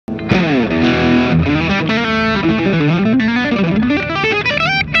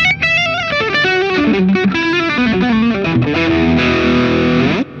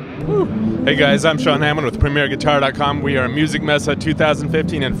guys, I'm Sean Hammond with PremierGuitar.com. We are at Musikmesse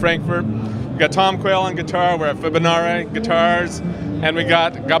 2015 in Frankfurt. We got Tom Quayle on guitar, we're at Fibenare Guitars, and we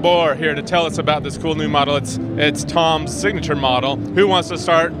got Gabor here to tell us about this cool new model. It's Tom's signature model. Who wants to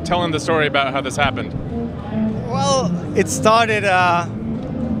start telling the story about how this happened? Well, it started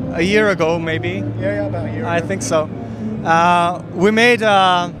a year ago, maybe. Yeah, about a year ago. I think so. We made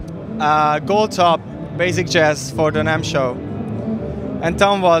a gold top basic jazz for the NAMM show, and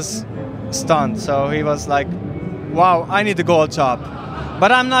Tom was stunned. So he was like, "Wow, I need a gold top,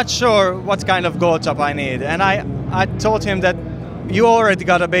 but I'm not sure what kind of gold top I need." And I told him that you already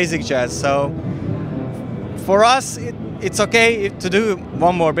got a basic jazz, so for us it's okay to do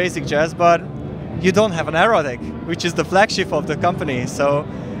one more basic jazz, but you don't have an erotic, which is the flagship of the company. So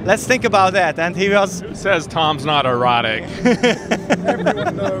let's think about that. And he was... Who says Tom's not erotic?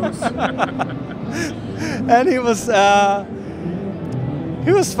 Everyone knows. And he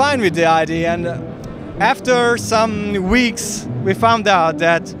was fine with the idea. And after some weeks, we found out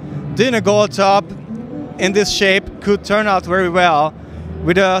that doing a gold top in this shape could turn out very well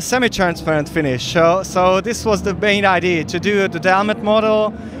with a semi-transparent finish. So this was the main idea, to do the Dalmut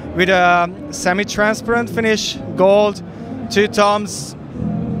model with a semi-transparent finish, gold, to Tom's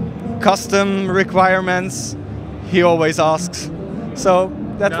custom requirements he always asks. So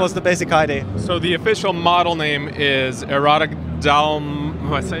that was the basic idea. So the official model name is Erotic Dalmut.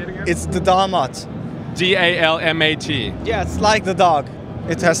 What, say it again? It's the Dalmut. D-A-L-M-A-T. Yeah, it's like the dog.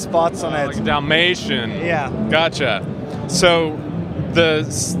 It has spots on it. Like Dalmatian. Yeah. Gotcha. So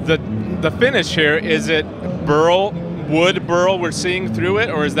the finish here, is it burl, wood burl we're seeing through it,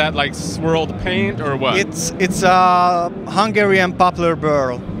 or is that like swirled paint, or what? It's a Hungarian poplar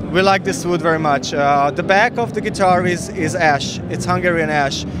burl. We like this wood very much. The back of the guitar is ash. It's Hungarian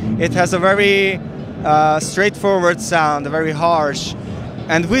ash. It has a very straightforward sound, very harsh.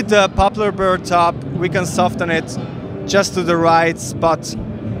 And with the poplar burl top, we can soften it just to the right spot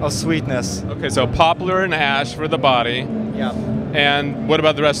of sweetness. Okay, so poplar and ash for the body. Yeah. And what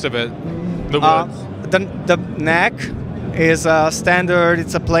about the rest of it? The woods? The neck is standard.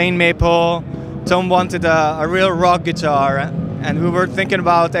 It's a plain maple. Tom wanted a real rock guitar, and we were thinking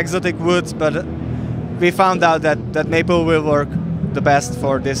about exotic woods, but we found out that maple will work the best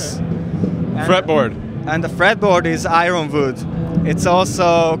for this. Fretboard. And the fretboard is ironwood. It's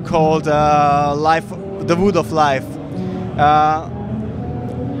also called the wood of life.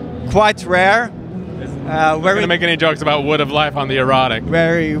 Quite rare. We're going to make any jokes about wood of life on the Erotic.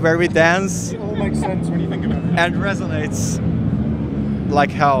 Very dense. It all makes sense when you think about it. And resonates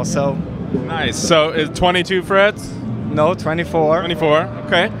like hell. So nice. So is 22 frets? No, 24. 24.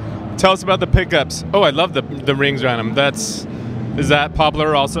 Okay. Tell us about the pickups. Oh, I love the rings around them. Is that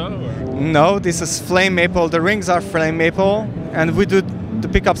poplar also? Or? No, this is flame maple. The rings are flame maple, and we do the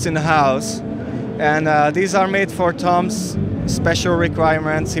pickups in the house. And these are made for Tom's special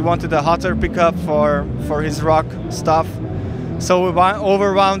requirements. He wanted a hotter pickup for his rock stuff, so we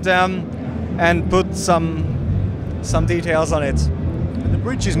overwound them and put some details on it. And the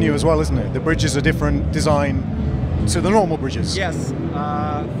bridge is new as well, isn't it? The bridge is a different design to the normal bridges. Yes.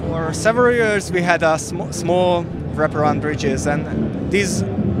 For several years we had small wraparound bridges, and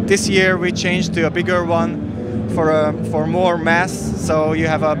this year we changed to a bigger one for more mass, so you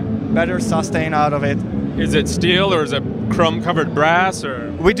have a better sustain out of it. Is it steel or is it chrome-covered brass?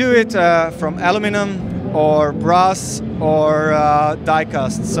 Or we do it from aluminum or brass or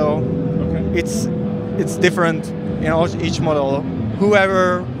die-cast. So it's different in each model.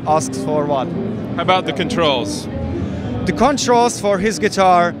 Whoever asks for what. How about the controls? The controls for his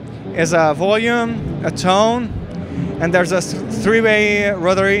guitar is a volume, a tone, and there's a three-way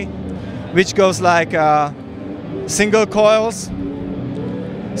rotary, which goes like single coils,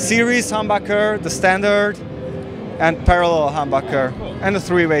 series humbucker, the standard, and parallel humbucker, and a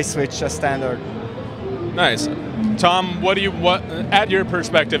three-way switch, a standard. Nice. Tom, what add your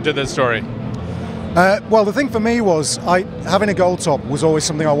perspective to this story? Well, the thing for me was having a gold top was always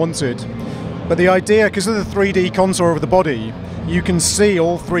something I wanted, but the idea, because of the 3D contour of the body, you can see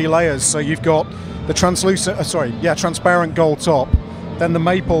all three layers. So you've got the transparent gold top, then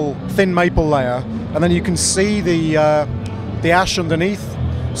the thin maple layer, and then you can see the ash underneath.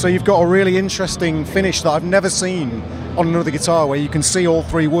 So you've got a really interesting finish that I've never seen on another guitar, where you can see all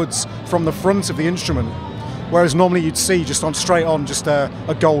three woods from the front of the instrument, whereas normally you'd see just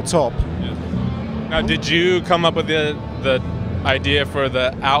a gold top. Yeah. Now, did you come up with the idea for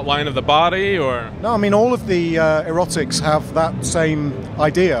the outline of the body, or? No, I mean all of the Erotics have that same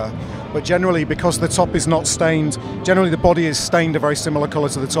idea, but generally because the top is not stained, generally the body is stained a very similar colour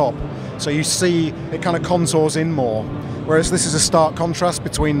to the top, so you see it kind of contours in more. whereas this is a stark contrast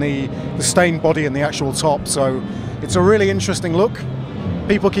between the stained body and the actual top. So it's a really interesting look.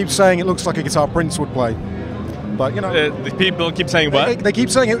 People keep saying it looks like a guitar Prince would play. But, you know, the people keep saying what? They keep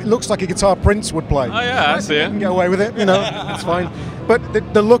saying it looks like a guitar Prince would play. Oh yeah, I see it. You can get away with it, you know, it's fine. But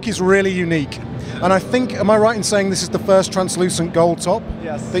the look is really unique. And I think, am I right in saying this is the first translucent gold top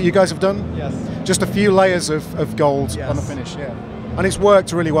that you guys have done? Yes. Just a few layers of gold on the finish, yeah. And it's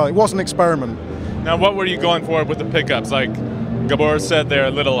worked really well. It was an experiment. Now, what were you going for with the pickups? Like Gabor said, they're a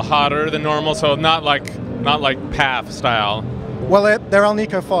little hotter than normal, so not like PAF style. Well, they're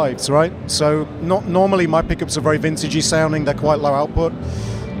Alnico 5s, right? So not normally my pickups are very vintagey sounding. They're quite low output,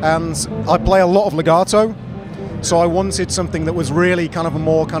 and I play a lot of legato. So I wanted something that was really kind of a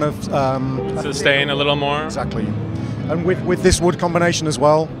more kind of sustain a little more. Exactly. And with this wood combination as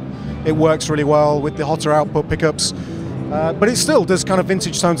well, it works really well with the hotter output pickups. But it still does kind of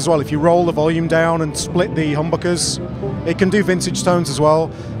vintage tones as well. If you roll the volume down and split the humbuckers, it can do vintage tones as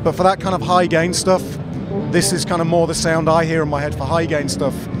well. But for that kind of high gain stuff, this is kind of more the sound I hear in my head for high gain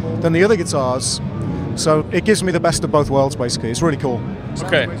stuff than the other guitars. So it gives me the best of both worlds, basically. It's really cool.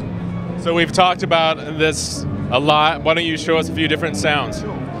 Okay. So we've talked about this a lot. Why don't you show us a few different sounds?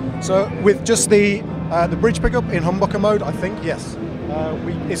 So with just the bridge pickup in humbucker mode, I think, yes.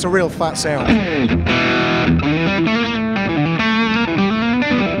 It's a real fat sound.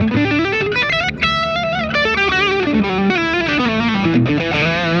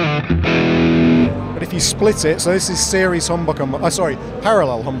 But if you split it, so this is series humbucker,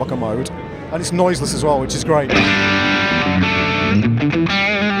 parallel humbucker mode, and it's noiseless as well, which is great.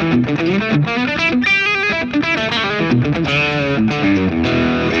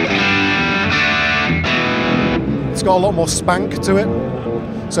 It's got a lot more spank to it,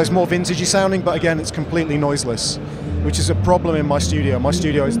 so it's more vintagey sounding, but again, it's completely noiseless, which is a problem in my studio. My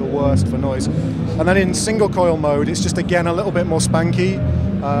studio is the worst for noise. And then in single coil mode, it's just again a little bit more spanky.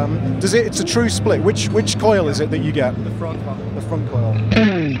 It's a true split. Which coil is it that you get? The front one. The front coil.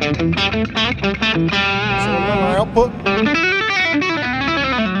 So a lower output.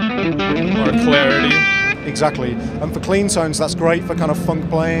 More clarity. Exactly. And for clean tones, that's great for kind of funk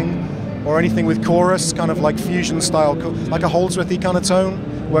playing or anything with chorus, kind of like fusion style, like a Holdsworthy kind of tone.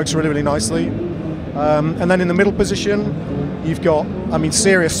 Works really, really nicely. And then in the middle position, you've got,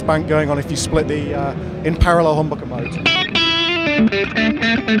 serious spank going on if you split the in parallel humbucker mode.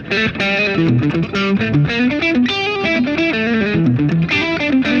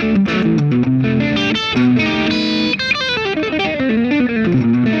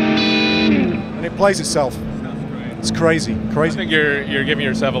 And it plays itself. It's crazy. I think you're giving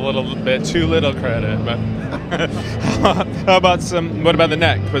yourself a little bit too little credit, but what about the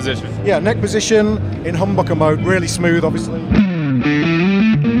neck position? Yeah, neck position in humbucker mode, really smooth, obviously.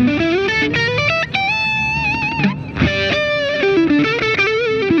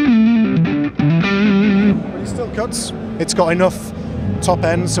 But it still cuts. It's got enough top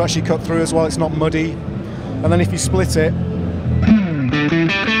ends to actually cut through as well. It's not muddy. And then if you split it,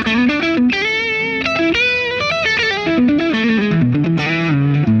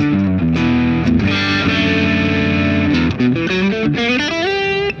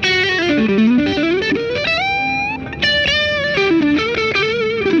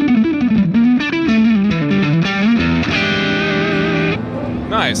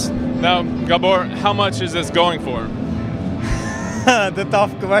 Nice. Now, Gabor, how much is this going for? The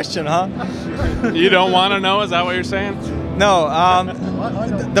tough question, huh? You don't want to know? Is that what you're saying? No.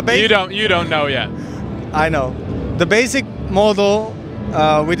 You don't know yet. I know. The basic model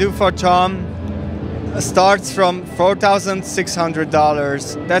we do for Tom starts from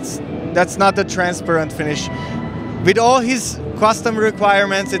 $4,600. That's not a transparent finish. With all his custom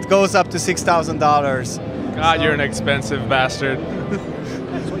requirements, it goes up to $6,000. God, you're an expensive bastard.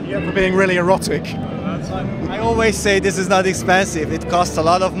 that's what you get for being really erotic. I always say this is not expensive. It costs a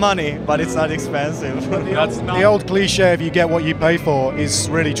lot of money, but it's not expensive. The old cliche of you get what you pay for is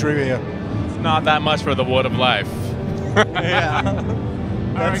really true here. It's not that much for the wood of life. Yeah.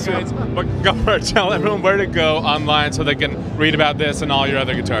 That's right, guys. But Gabor, tell everyone where to go online so they can read about this and all your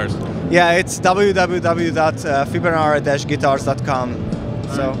other guitars. Yeah, it's www.fibenare-guitars.com.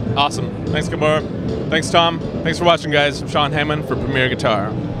 So awesome. Thanks, Gabor. Thanks, Tom. Thanks for watching, guys. I'm Sean Hammond for Premier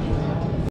Guitar.